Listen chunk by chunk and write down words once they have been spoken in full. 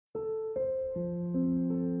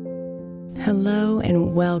Hello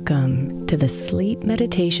and welcome to the Sleep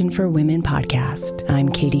Meditation for Women podcast. I'm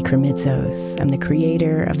Katie Kremitzos. I'm the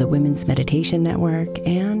creator of the Women's Meditation Network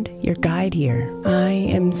and your guide here. I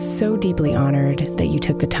am so deeply honored that you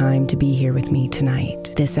took the time to be here with me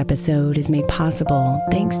tonight. This episode is made possible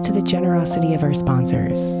thanks to the generosity of our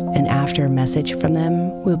sponsors. And after a message from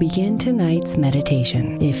them, we'll begin tonight's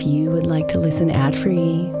meditation. If you would like to listen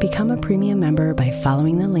ad-free, become a premium member by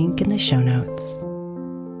following the link in the show notes.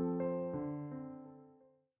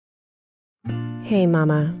 Hey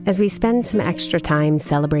Mama, as we spend some extra time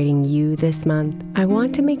celebrating you this month, I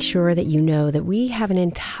want to make sure that you know that we have an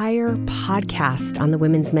entire podcast on the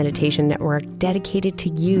Women's Meditation Network dedicated to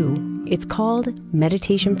you. It's called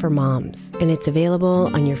Meditation for Moms, and it's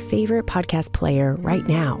available on your favorite podcast player right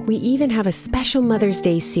now. We even have a special Mother's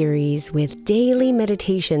Day series with daily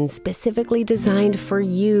meditations specifically designed for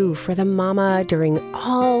you, for the mama, during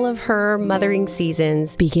all of her mothering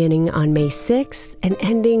seasons, beginning on May 6th and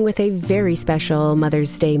ending with a very special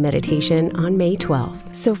Mother's Day meditation on May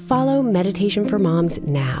 12th. So follow Meditation for Moms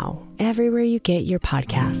now, everywhere you get your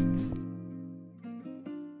podcasts.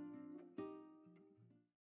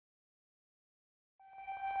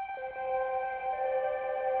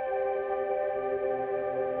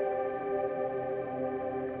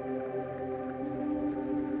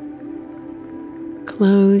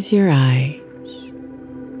 Close your eyes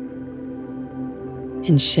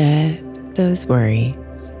and shed those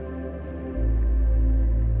worries.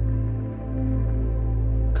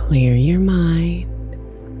 Clear your mind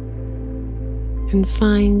and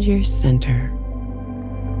find your center.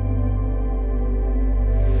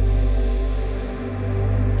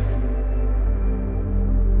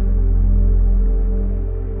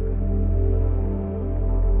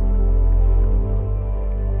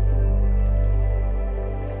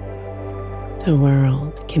 The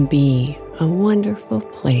world can be a wonderful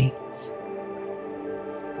place,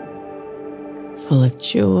 full of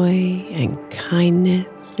joy and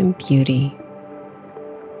kindness and beauty.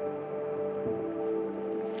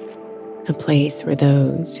 A place where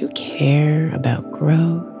those who care about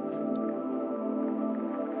growth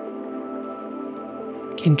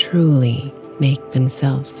can truly make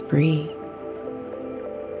themselves free.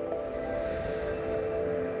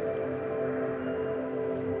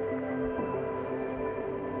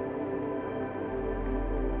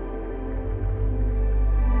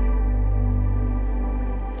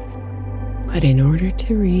 But in order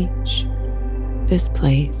to reach this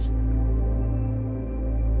place,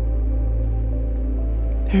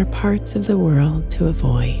 there are parts of the world to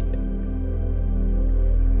avoid.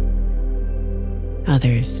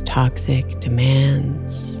 Others' toxic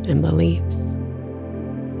demands and beliefs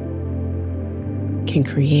can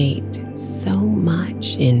create so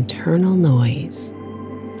much internal noise.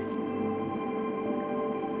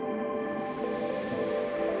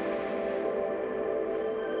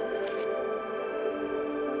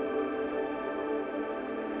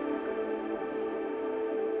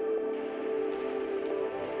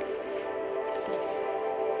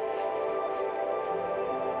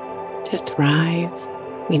 To thrive,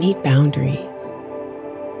 we need boundaries.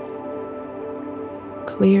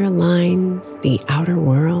 Clear lines the outer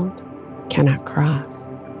world cannot cross.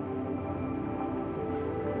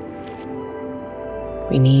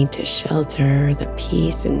 We need to shelter the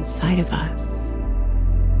peace inside of us,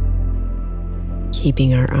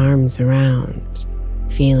 keeping our arms around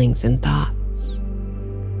feelings and thoughts.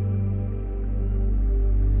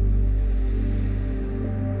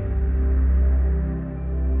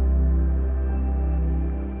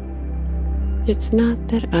 It's not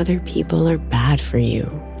that other people are bad for you,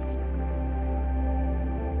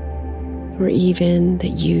 or even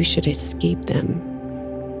that you should escape them.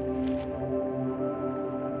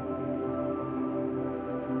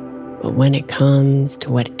 But when it comes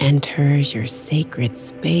to what enters your sacred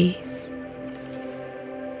space,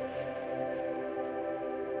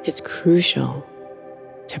 it's crucial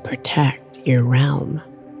to protect your realm.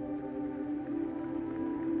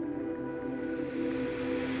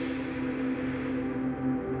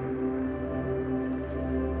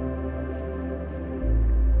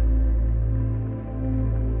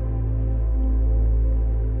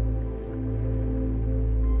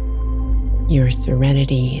 Your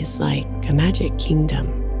serenity is like a magic kingdom,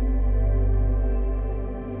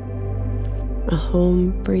 a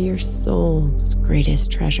home for your soul's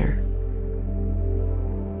greatest treasure.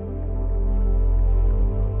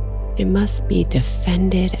 It must be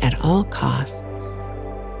defended at all costs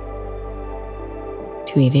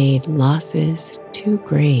to evade losses too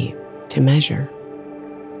grave to measure.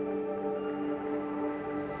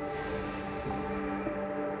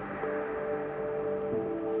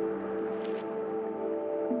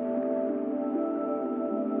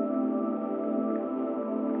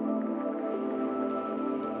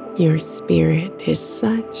 Your spirit is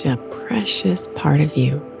such a precious part of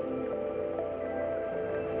you.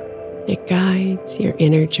 It guides your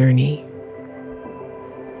inner journey.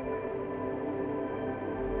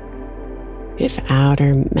 If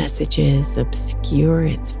outer messages obscure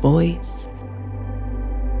its voice,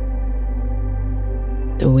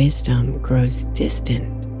 the wisdom grows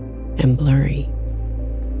distant and blurry.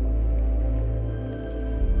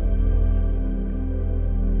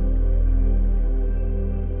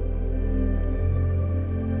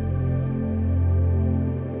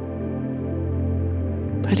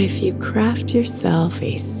 But if you craft yourself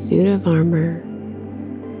a suit of armor,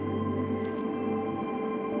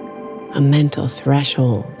 a mental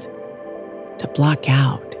threshold to block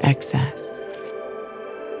out excess,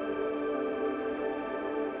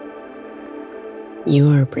 you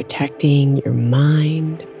are protecting your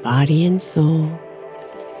mind, body, and soul,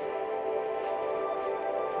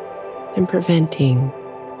 and preventing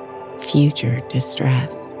future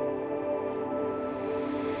distress.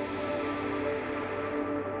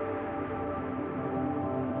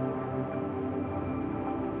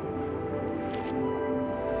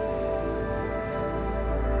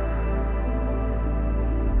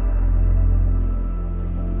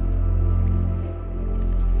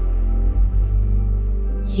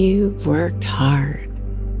 You've worked hard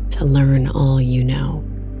to learn all you know.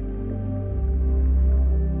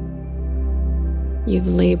 You've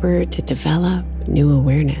labored to develop new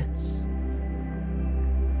awareness.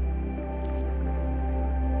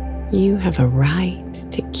 You have a right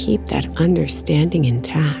to keep that understanding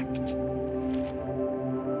intact,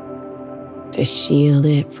 to shield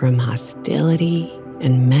it from hostility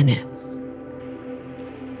and menace.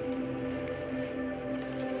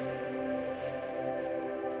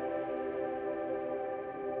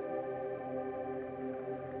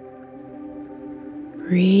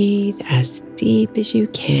 Breathe as deep as you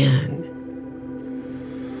can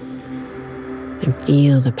and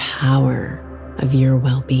feel the power of your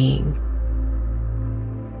well-being.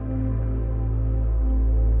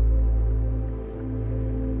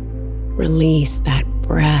 Release that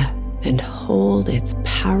breath and hold its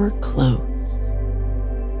power close,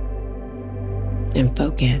 and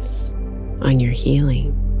focus on your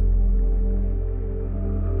healing.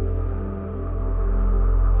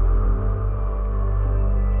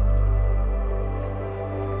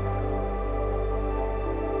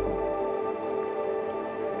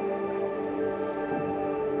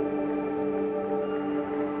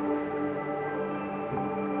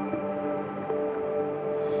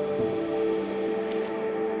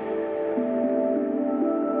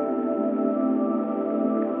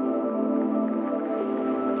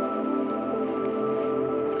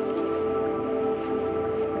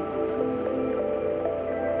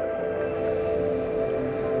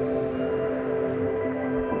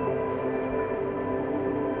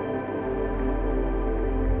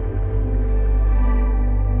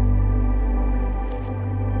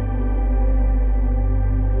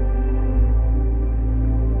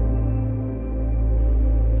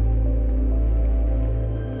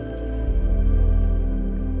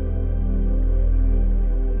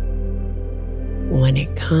 When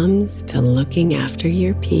it comes to looking after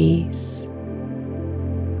your peace,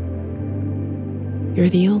 you're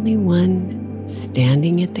the only one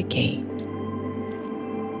standing at the gate.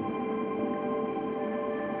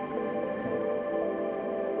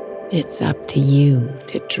 It's up to you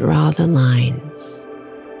to draw the lines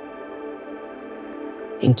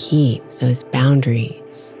and keep those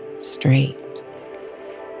boundaries straight.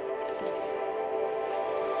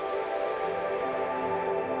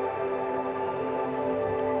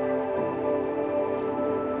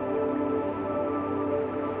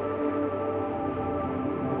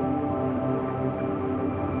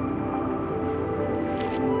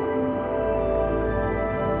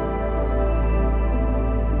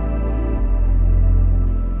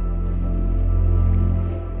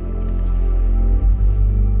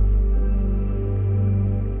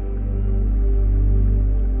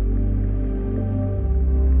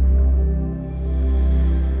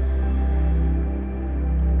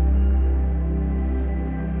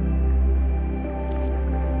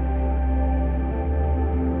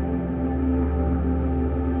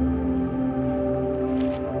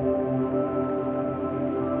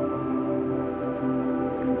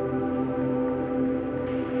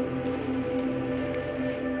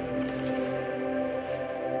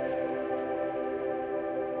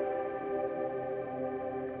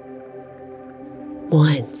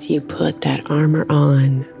 Once you put that armor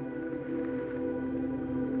on,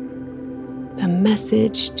 the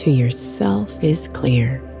message to yourself is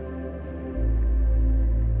clear.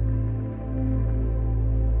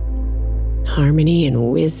 Harmony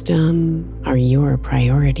and wisdom are your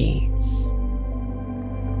priorities.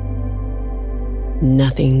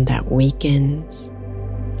 Nothing that weakens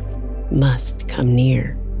must come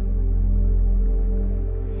near.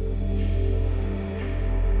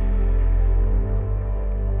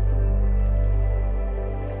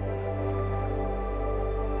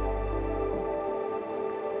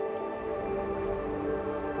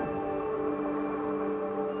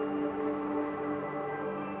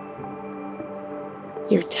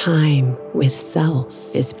 Your time with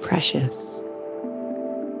self is precious.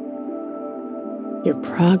 Your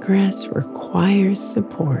progress requires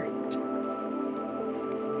support.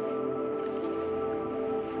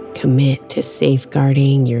 Commit to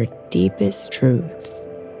safeguarding your deepest truths,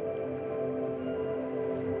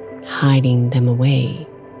 hiding them away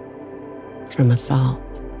from assault.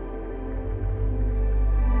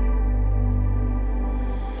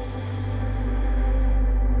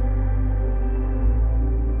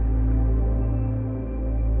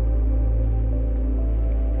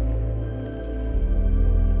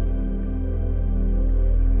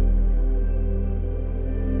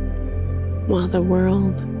 While the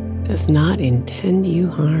world does not intend you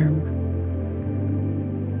harm,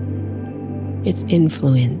 its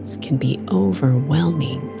influence can be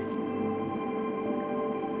overwhelming.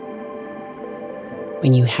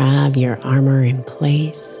 When you have your armor in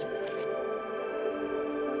place,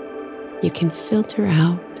 you can filter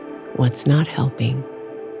out what's not helping.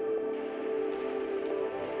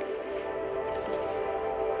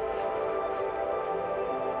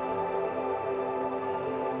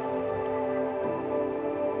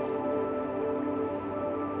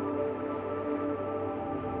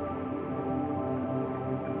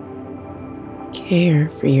 Care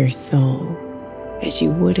for your soul as you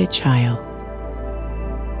would a child.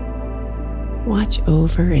 Watch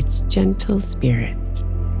over its gentle spirit.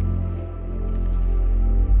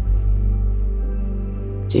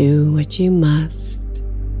 Do what you must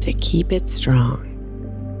to keep it strong,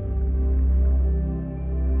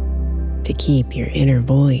 to keep your inner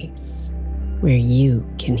voice where you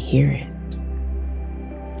can hear it.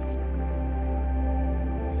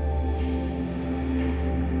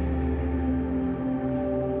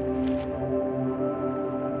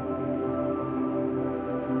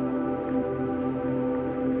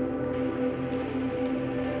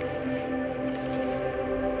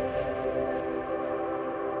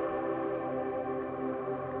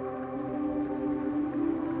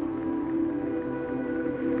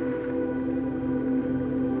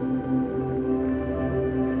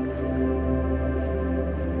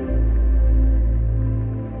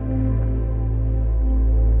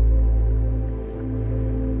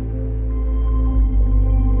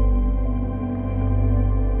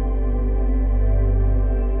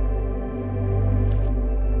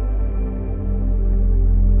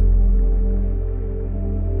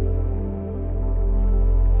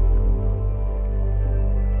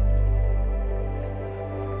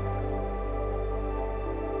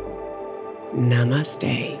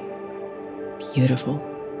 Namaste, beautiful.